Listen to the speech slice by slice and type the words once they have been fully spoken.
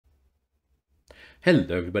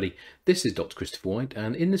Hello everybody, this is Dr. Christopher White,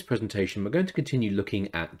 and in this presentation we're going to continue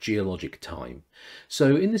looking at geologic time.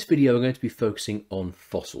 So in this video we're going to be focusing on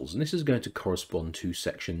fossils, and this is going to correspond to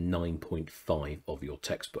section 9.5 of your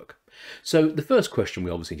textbook. So the first question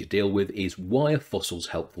we obviously need to deal with is, why are fossils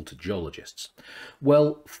helpful to geologists?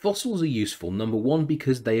 Well, fossils are useful, number one,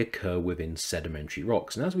 because they occur within sedimentary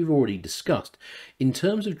rocks, and as we've already discussed, in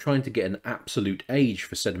terms of trying to get an absolute age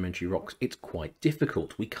for sedimentary rocks, it's quite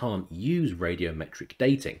difficult. We can't use radiometric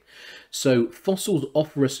dating. So fossils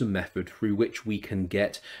offer us a method through which we can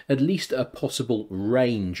get at least a possible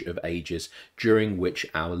range of ages during which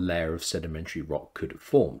our layer of sedimentary rock could have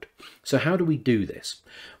formed. So how do we do this?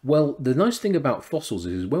 Well, the nice thing about fossils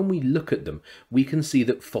is when we look at them, we can see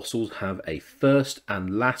that fossils have a first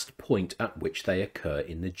and last point at which they occur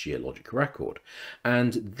in the geologic record.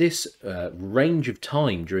 And this range of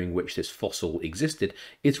time during which this fossil existed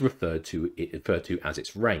is referred to as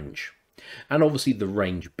its range. And obviously the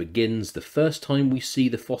range begins the first time we see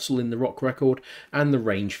the fossil in the rock record, and the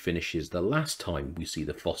range finishes the last time we see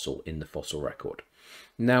the fossil in the fossil record.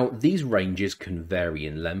 Now, these ranges can vary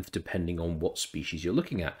in length depending on what species you're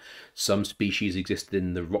looking at. Some species existed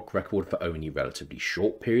in the rock record for only relatively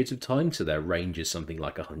short periods of time, so their range is something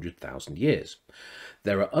like 100,000 years.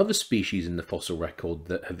 There are other species in the fossil record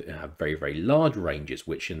that have very, very large ranges,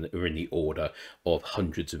 which are in the order of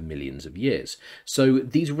hundreds of millions of years. So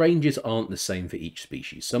these ranges aren't the same for each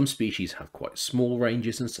species. Some species have quite small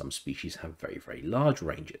ranges and some species have very, very large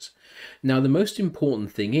ranges. Now, the most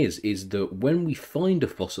important thing is that when we find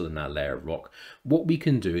a fossil in our layer of rock, what we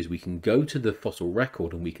can do is we can go to the fossil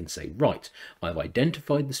record and we can say, right, I've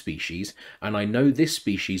identified the species and I know this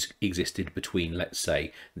species existed between, let's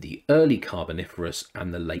say, the early Carboniferous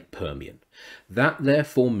and the late Permian. That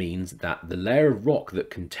therefore means that the layer of rock that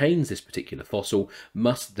contains this particular fossil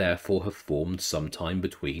must therefore have formed sometime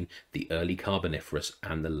between the early Carboniferous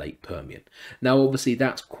and the late Permian. Now obviously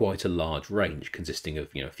that's quite a large range consisting of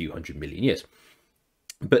a few hundred million years.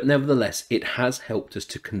 But nevertheless, it has helped us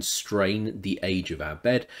to constrain the age of our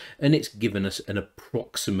bed, and it's given us an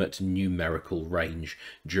approximate numerical range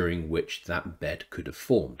during which that bed could have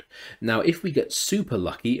formed. Now, if we get super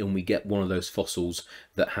lucky and we get one of those fossils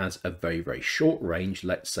that has a very, very short range,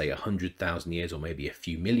 let's say 100,000 years or maybe a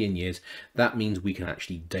few million years, that means we can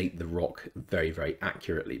actually date the rock very, very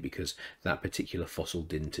accurately, because that particular fossil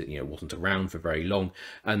wasn't around for very long,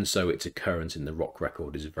 and so its occurrence in the rock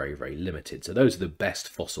record is very, very limited. So those are the best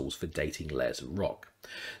fossils for dating layers of rock.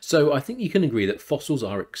 So I think you can agree that fossils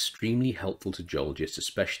are extremely helpful to geologists,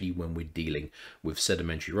 especially when we're dealing with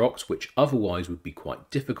sedimentary rocks, which otherwise would be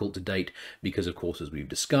quite difficult to date because, of course, as we've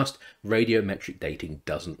discussed, radiometric dating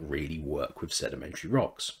doesn't really work with sedimentary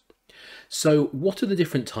rocks. So what are the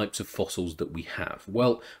different types of fossils that we have?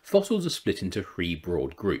 Well, fossils are split into three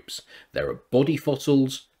broad groups. There are body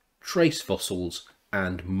fossils, trace fossils,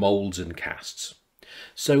 and molds and casts.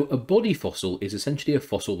 So a body fossil is essentially a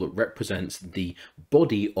fossil that represents the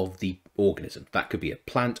body of the organism. That could be a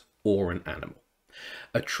plant or an animal.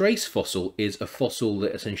 A trace fossil is a fossil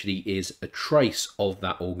that essentially is a trace of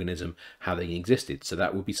that organism having existed. So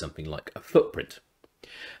that would be something like a footprint.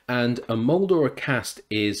 And a mold or a cast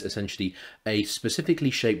is essentially a specifically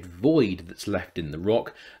shaped void that's left in the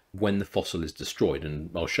rock when the fossil is destroyed. And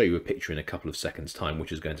I'll show you a picture in a couple of seconds' time,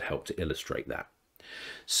 which is going to help to illustrate that.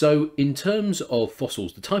 So in terms of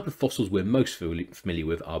fossils, the type of fossils we're most familiar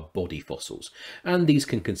with are body fossils, and these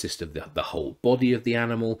can consist of the whole body of the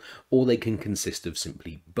animal, or they can consist of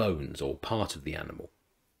simply bones or part of the animal.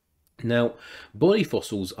 Now, body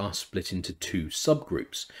fossils are split into two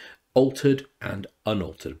subgroups: altered and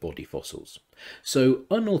unaltered body fossils. So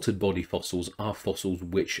unaltered body fossils are fossils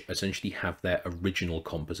which essentially have their original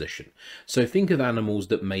composition. So think of animals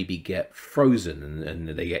that maybe get frozen and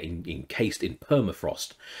they get encased in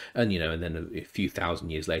permafrost, and and then a few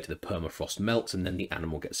thousand years later the permafrost melts and then the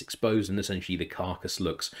animal gets exposed and essentially the carcass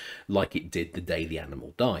looks like it did the day the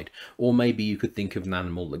animal died. Or maybe you could think of an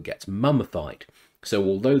animal that gets mummified. So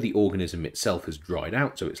although the organism itself has dried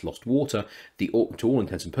out, so it's lost water, to all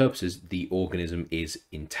intents and purposes, the organism is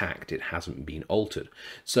intact. It hasn't been altered.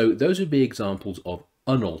 So those would be examples of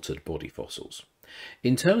unaltered body fossils.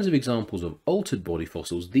 In terms of examples of altered body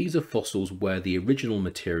fossils, these are fossils where the original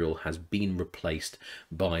material has been replaced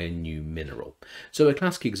by a new mineral. So a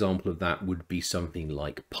classic example of that would be something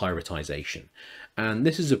like pyritization. And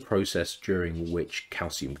this is a process during which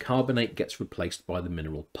calcium carbonate gets replaced by the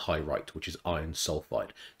mineral pyrite, which is iron sulfide,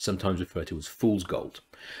 sometimes referred to as fool's gold.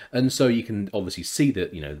 And so you can obviously see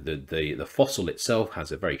that the fossil itself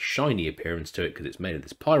has a very shiny appearance to it because it's made of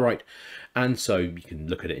this pyrite, and so you can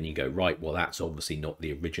look at it and you go, right, well, that's obviously obviously not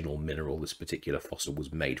the original mineral this particular fossil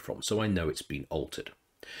was made from, so I know it's been altered.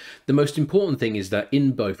 The most important thing is that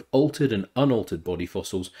in both altered and unaltered body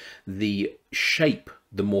fossils, the shape,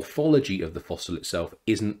 the morphology of the fossil itself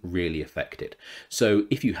isn't really affected. So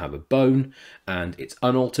if you have a bone and it's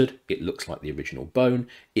unaltered, it looks like the original bone.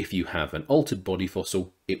 If you have an altered body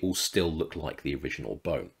fossil, it will still look like the original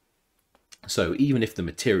bone. So even if the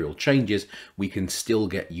material changes, we can still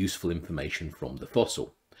get useful information from the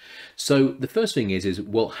fossil. So the first thing is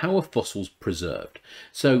well, how are fossils preserved?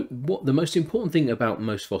 So what the most important thing about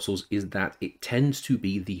most fossils is that it tends to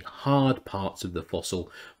be the hard parts of the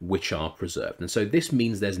fossil which are preserved. And so this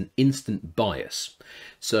means there's an instant bias.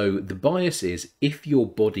 So the bias is if your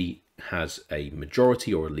body has a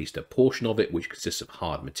majority or at least a portion of it which consists of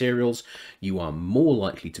hard materials, you are more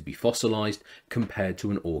likely to be fossilized compared to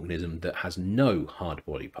an organism that has no hard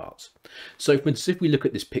body parts. So for instance, if we look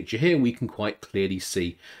at this picture here, we can quite clearly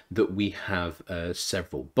see that we have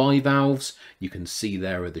several bivalves. You can see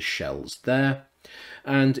there are the shells there.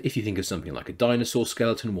 And if you think of something like a dinosaur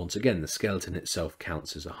skeleton, once again, the skeleton itself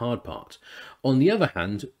counts as a hard part. On the other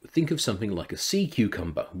hand, think of something like a sea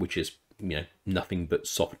cucumber, which is nothing but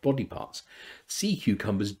soft body parts. Sea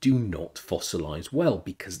cucumbers do not fossilize well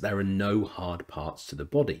because there are no hard parts to the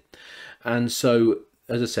body. And so,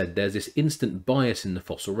 as I said, there's this instant bias in the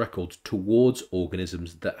fossil record towards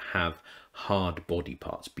organisms that have hard body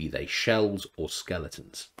parts, be they shells or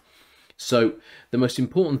skeletons. So the most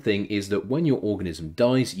important thing is that when your organism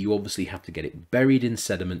dies, you obviously have to get it buried in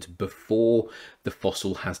sediment before the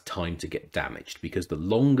fossil has time to get damaged, because the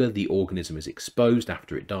longer the organism is exposed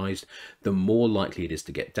after it dies, the more likely it is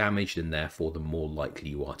to get damaged, and therefore the more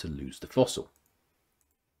likely you are to lose the fossil.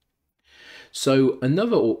 So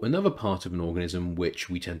another part of an organism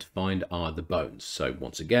which we tend to find are the bones. So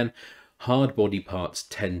once again, hard body parts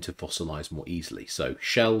tend to fossilize more easily. So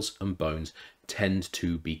shells and bones tend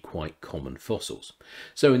to be quite common fossils.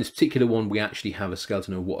 So in this particular one, we actually have a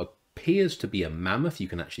skeleton of what appears to be a mammoth. You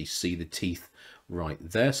can actually see the teeth right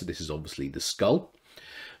there. So this is obviously the skull.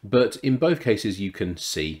 But in both cases, you can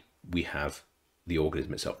see we have the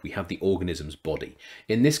organism itself. We have the organism's body.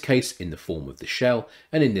 In this case, in the form of the shell,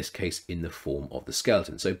 and in this case, in the form of the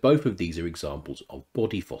skeleton. So both of these are examples of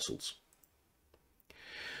body fossils.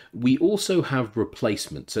 We also have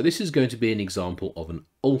replacement. So this is going to be an example of an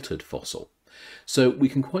altered fossil. So we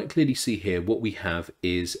can quite clearly see here what we have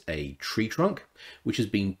is a tree trunk which has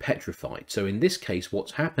been petrified. So in this case,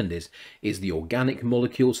 what's happened is the organic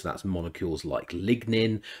molecules, so that's molecules like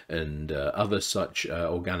lignin and other such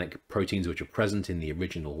organic proteins which are present in the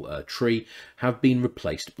original tree, have been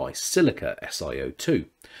replaced by silica, SiO2.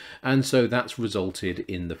 And so that's resulted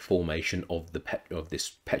in the formation of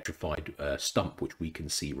this petrified stump, which we can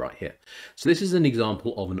see right here. So this is an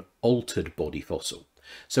example of an altered body fossil.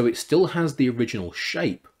 So it still has the original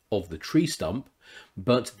shape of the tree stump,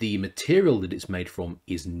 but the material that it's made from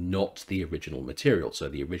is not the original material. So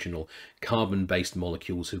the original carbon-based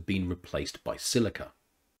molecules have been replaced by silica.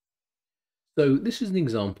 So this is an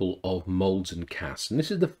example of molds and casts, and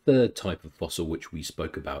this is the third type of fossil which we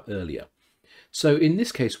spoke about earlier. So in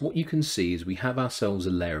this case, what you can see is we have ourselves a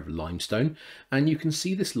layer of limestone, and you can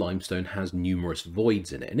see this limestone has numerous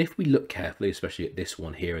voids in it. And if we look carefully, especially at this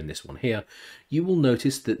one here and this one here, you will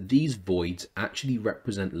notice that these voids actually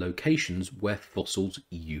represent locations where fossils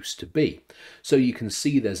used to be. So you can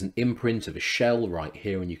see there's an imprint of a shell right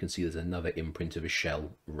here, and you can see there's another imprint of a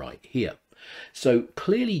shell right here. So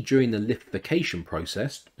clearly during the lithification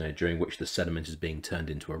process, during which the sediment is being turned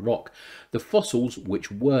into a rock, the fossils which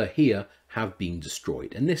were here have been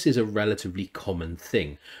destroyed. And this is a relatively common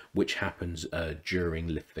thing which happens during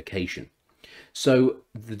lithification. So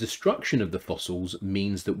the destruction of the fossils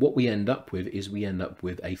means that what we end up with is we end up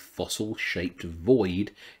with a fossil-shaped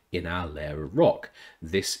void in our layer of rock.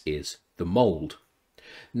 This is the mold.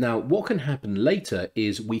 Now, what can happen later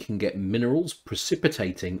is we can get minerals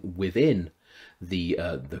precipitating within the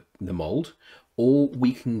mold, or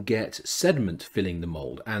we can get sediment filling the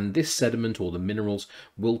mold, and this sediment or the minerals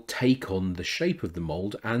will take on the shape of the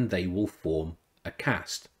mold and they will form a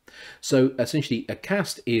cast. So essentially a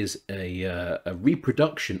cast is a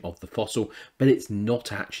reproduction of the fossil, but it's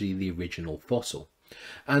not actually the original fossil.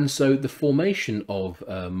 And so the formation of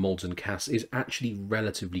molds and casts is actually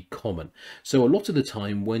relatively common. So a lot of the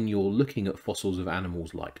time when you're looking at fossils of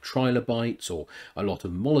animals like trilobites or a lot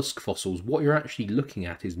of mollusk fossils, what you're actually looking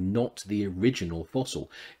at is not the original fossil.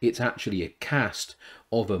 It's actually a cast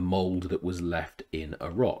of a mold that was left in a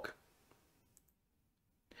rock.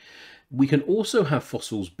 We can also have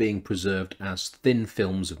fossils being preserved as thin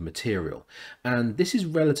films of material, and this is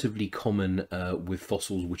relatively common with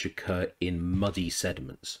fossils which occur in muddy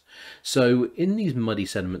sediments. So in these muddy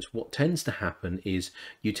sediments, what tends to happen is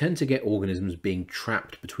you tend to get organisms being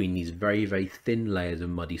trapped between these very, very thin layers of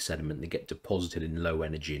muddy sediment that get deposited in low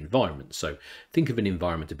energy environments. So think of an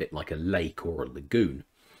environment a bit like a lake or a lagoon.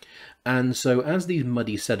 And so as these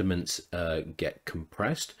muddy sediments get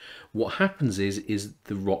compressed, what happens is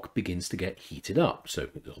the rock begins to get heated up. So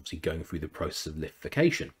it's obviously going through the process of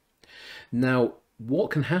liquefaction. Now, what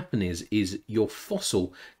can happen is your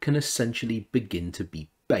fossil can essentially begin to be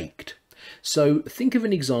baked. So think of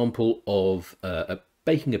an example of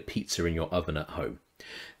baking a pizza in your oven at home.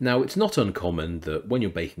 Now, it's not uncommon that when you're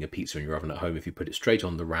baking a pizza in your oven at home, if you put it straight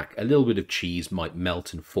on the rack, a little bit of cheese might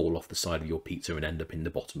melt and fall off the side of your pizza and end up in the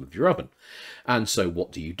bottom of your oven. And so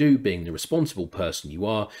what do? Being the responsible person you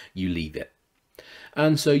are, you leave it.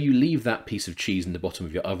 And so you leave that piece of cheese in the bottom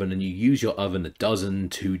of your oven and you use your oven 12,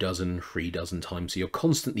 2 dozen, 3 dozen times. So you're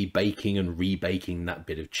constantly baking and rebaking that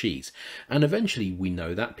bit of cheese. And eventually we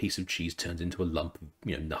know that piece of cheese turns into a lump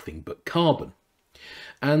of nothing but carbon.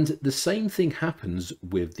 And the same thing happens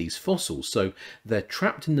with these fossils. So they're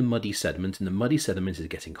trapped in the muddy sediment, and the muddy sediment is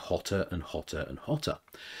getting hotter and hotter and hotter.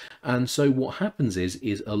 And so what happens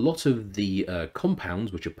is a lot of the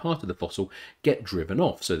compounds which are part of the fossil get driven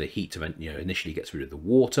off. So the heat initially gets rid of the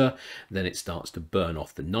water, then it starts to burn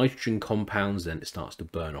off the nitrogen compounds, then it starts to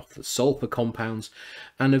burn off the sulfur compounds,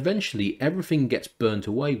 and eventually everything gets burnt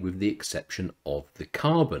away with the exception of the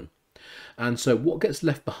carbon. And so what gets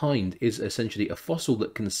left behind is essentially a fossil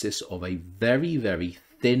that consists of a very, very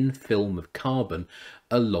thin film of carbon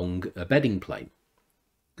along a bedding plane.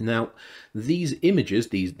 Now, these images,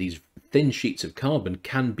 these thin sheets of carbon,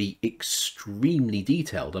 can be extremely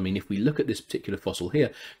detailed. I mean, if we look at this particular fossil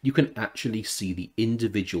here, you can actually see the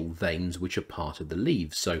individual veins which are part of the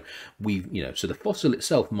leaves. So so the fossil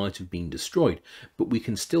itself might have been destroyed, but we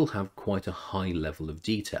can still have quite a high level of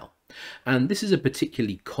detail. And this is a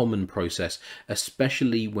particularly common process,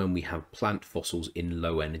 especially when we have plant fossils in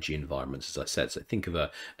low energy environments, as I said. So think of a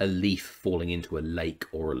leaf falling into a lake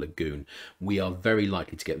or a lagoon. We are very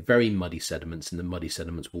likely to get very muddy sediments, and the muddy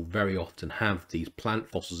sediments will very often have these plant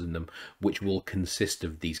fossils in them, which will consist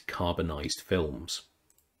of these carbonized films.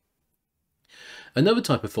 Another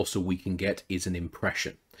type of fossil we can get is an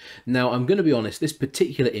impression. Now, I'm going to be honest, this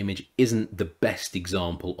particular image isn't the best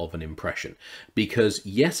example of an impression, because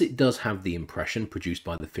yes, it does have the impression produced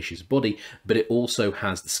by the fish's body, but it also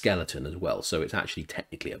has the skeleton as well, so it's actually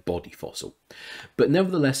technically a body fossil. But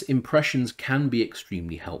nevertheless, impressions can be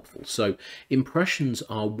extremely helpful. So impressions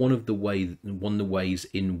are one of the ways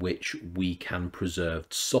in which we can preserve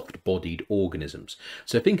soft-bodied organisms.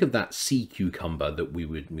 So think of that sea cucumber that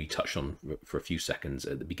we touched on for a few seconds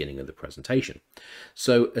at the beginning of the presentation.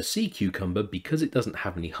 So a sea cucumber, because it doesn't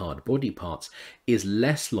have any hard body parts, is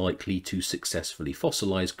less likely to successfully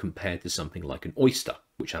fossilize compared to something like an oyster,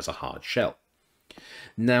 which has a hard shell.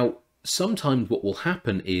 Now, sometimes what will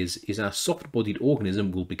happen is our soft-bodied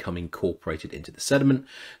organism will become incorporated into the sediment,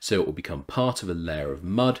 so it will become part of a layer of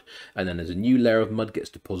mud, and then as a new layer of mud gets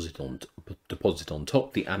deposited on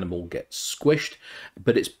top, the animal gets squished,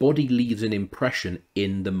 but its body leaves an impression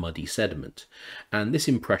in the muddy sediment, and this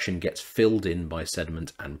impression gets filled in by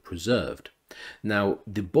sediment and preserved. Now,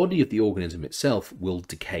 the body of the organism itself will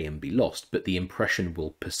decay and be lost, but the impression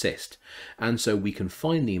will persist. And so we can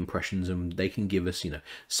find the impressions and they can give us,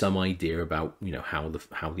 some idea about, how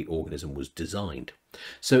the organism was designed.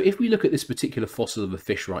 So if we look at this particular fossil of a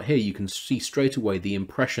fish right here, you can see straight away the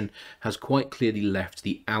impression has quite clearly left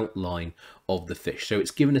the outline of the fish. So it's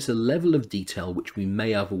given us a level of detail which we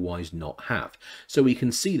may otherwise not have. So we can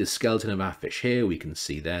see the skeleton of our fish here, we can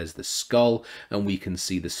see there's the skull, and we can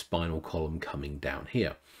see the spinal column coming down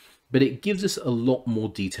here. But it gives us a lot more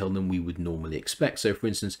detail than we would normally expect. So for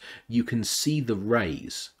instance, you can see the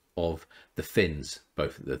rays of the fins,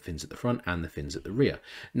 both the fins at the front and the fins at the rear.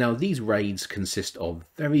 Now, these rays consist of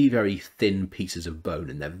very, very thin pieces of bone,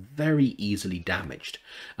 and they're very easily damaged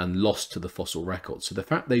and lost to the fossil record. So the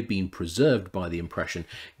fact they've been preserved by the impression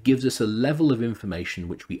gives us a level of information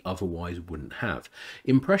which we otherwise wouldn't have.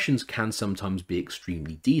 Impressions can sometimes be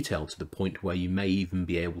extremely detailed to the point where you may even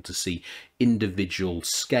be able to see individual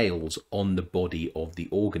scales on the body of the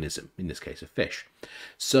organism, in this case a fish.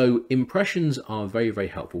 So impressions are very, very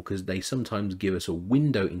helpful because they sometimes give us a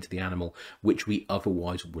window into the animal which we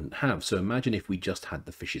otherwise wouldn't have. So imagine if we just had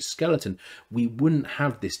the fish's skeleton, we wouldn't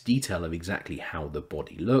have this detail of exactly how the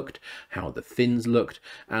body looked, how the fins looked,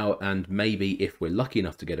 and maybe if we're lucky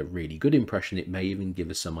enough to get a really good impression, it may even give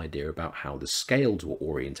us some idea about how the scales were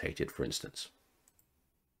orientated, for instance.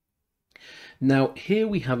 Now, here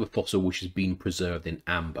we have a fossil which has been preserved in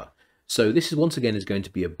amber. So this is once again is going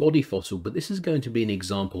to be a body fossil, but this is going to be an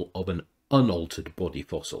example of an unaltered body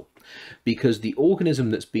fossil, because the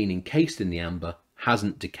organism that's been encased in the amber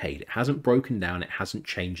hasn't decayed, it hasn't broken down, it hasn't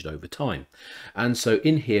changed over time. And so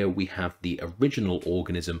in here we have the original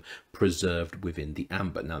organism preserved within the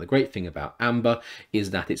amber. Now the great thing about amber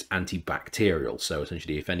is that it's antibacterial, so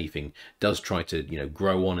essentially if anything does try to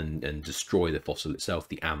grow on and destroy the fossil itself,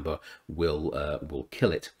 the amber will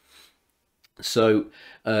kill it. So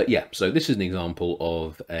yeah, so this is an example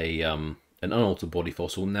of an unaltered body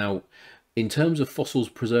fossil. Now, in terms of fossils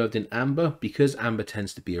preserved in amber, because amber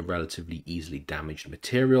tends to be a relatively easily damaged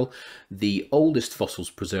material, the oldest fossils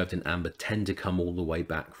preserved in amber tend to come all the way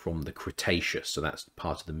back from the Cretaceous, so that's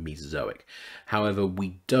part of the Mesozoic. However,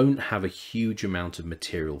 we don't have a huge amount of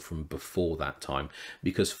material from before that time,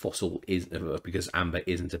 because amber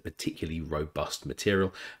isn't a particularly robust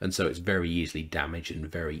material, and so it's very easily damaged and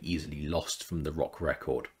very easily lost from the rock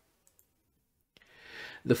record.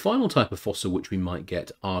 The final type of fossil which we might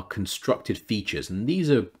get are constructed features, and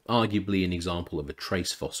these are arguably an example of a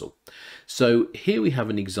trace fossil. So here we have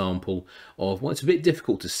an example of, well, it's a bit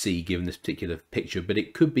difficult to see given this particular picture, but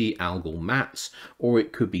it could be algal mats or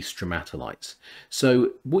it could be stromatolites.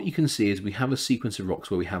 So what you can see is we have a sequence of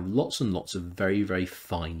rocks where we have lots and lots of very, very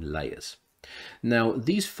fine layers. Now,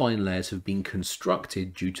 these fine layers have been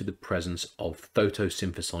constructed due to the presence of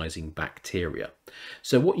photosynthesizing bacteria.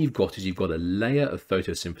 So what you've got is you've got a layer of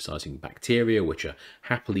photosynthesizing bacteria which are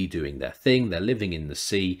happily doing their thing. They're living in the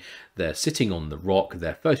sea, they're sitting on the rock,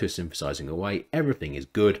 they're photosynthesizing away, everything is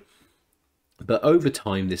good. But over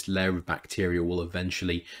time, this layer of bacteria will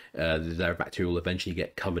eventually,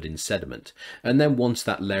 get covered in sediment. And then once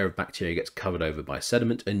that layer of bacteria gets covered over by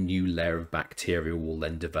sediment, a new layer of bacteria will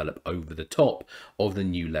then develop over the top of the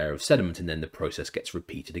new layer of sediment. And then the process gets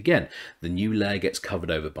repeated again. The new layer gets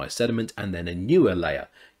covered over by sediment, and then a newer layer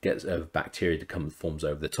of bacteria forms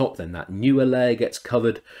over the top. Then that newer layer gets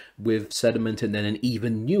covered with sediment, and then an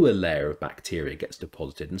even newer layer of bacteria gets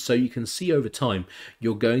deposited. And so you can see over time,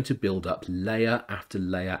 you're going to build up layer after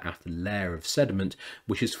layer after layer of sediment,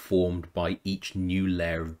 which is formed by each new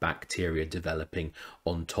layer of bacteria developing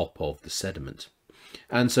on top of the sediment.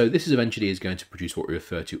 And so this eventually is going to produce what we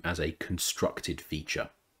refer to as a constructed feature.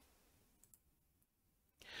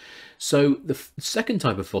 So the second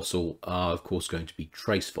type of fossil are, of course, going to be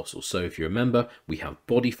trace fossils. So if you remember, we have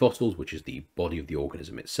body fossils, which is the body of the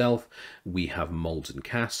organism itself. We have molds and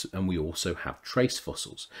casts, and we also have trace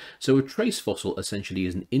fossils. So a trace fossil essentially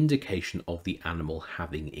is an indication of the animal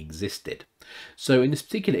having existed. So in this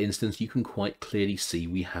particular instance, you can quite clearly see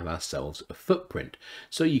we have ourselves a footprint.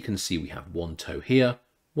 So you can see we have one toe here,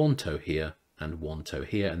 one toe here, and one toe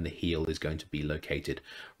here, and the heel is going to be located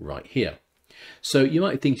right here. So you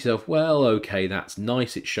might think to yourself, well, okay, that's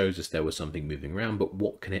nice, it shows us there was something moving around, but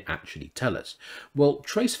what can it actually tell us? Well,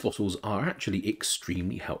 trace fossils are actually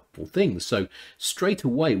extremely helpful things. So straight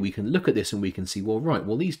away we can look at this and we can see, well, right,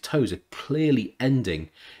 well, these toes are clearly ending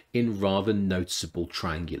in rather noticeable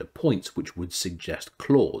triangular points, which would suggest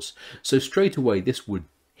claws. So straight away this would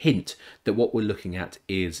hint that what we're looking at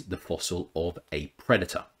is the fossil of a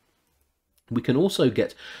predator. We can also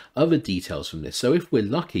get other details from this. So if we're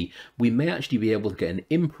lucky, we may actually be able to get an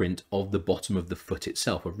imprint of the bottom of the foot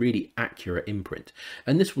itself, a really accurate imprint.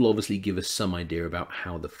 And this will obviously give us some idea about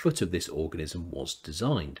how the foot of this organism was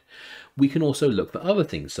designed. We can also look for other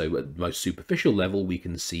things. So at the most superficial level, we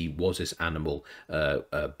can see, was this animal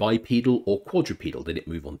bipedal or quadrupedal? Did it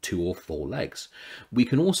move on 2 or 4 legs? We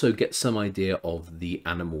can also get some idea of the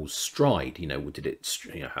animal's stride. Did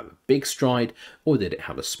it have a big stride, or did it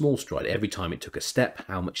have a small stride? Every time it took a step,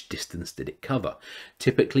 how much distance did it cover?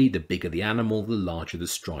 Typically, the bigger the animal, the larger the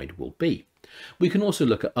stride will be. We can also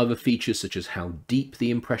look at other features such as how deep the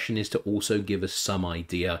impression is to also give us some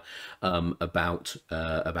idea about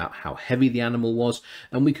how heavy the animal was.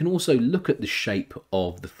 And we can also look at the shape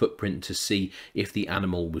of the footprint to see if the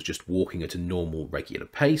animal was just walking at a normal regular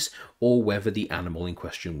pace, or whether the animal in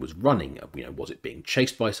question was running. Was it being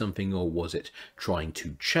chased by something, or was it trying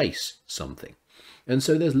to chase something? And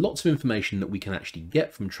so there's lots of information that we can actually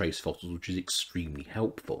get from trace fossils, which is extremely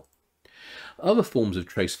helpful. Other forms of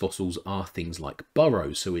trace fossils are things like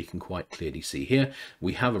burrows. So we can quite clearly see here,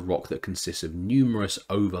 we have a rock that consists of numerous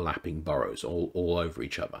overlapping burrows all over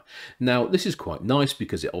each other. Now, this is quite nice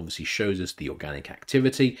because it obviously shows us the organic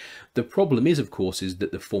activity. The problem is, of course, is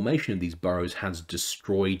that the formation of these burrows has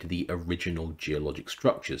destroyed the original geologic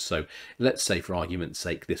structures. So let's say, for argument's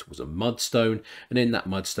sake, this was a mudstone, and in that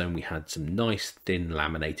mudstone we had some nice thin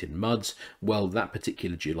laminated muds. Well, that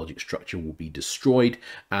particular geologic structure will be destroyed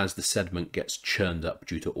as the sediment gets gets churned up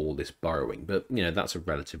due to all this burrowing, but you know, that's a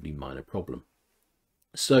relatively minor problem.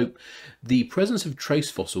 So the presence of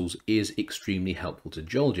trace fossils is extremely helpful to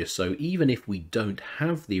geologists. So even if we don't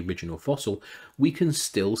have the original fossil, we can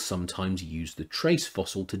still sometimes use the trace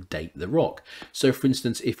fossil to date the rock. So for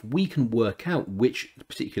instance, if we can work out which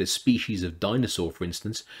particular species of dinosaur, for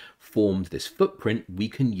instance, formed this footprint, we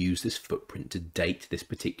can use this footprint to date this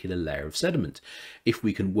particular layer of sediment. If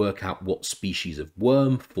we can work out what species of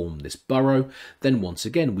worm formed this burrow, then once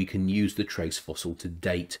again we can use the trace fossil to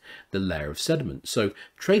date the layer of sediment. So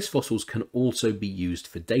trace fossils can also be used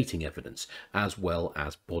for dating evidence, as well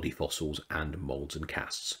as body fossils and moulds and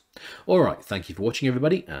casts. Alright, thank you for watching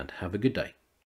everybody, and have a good day.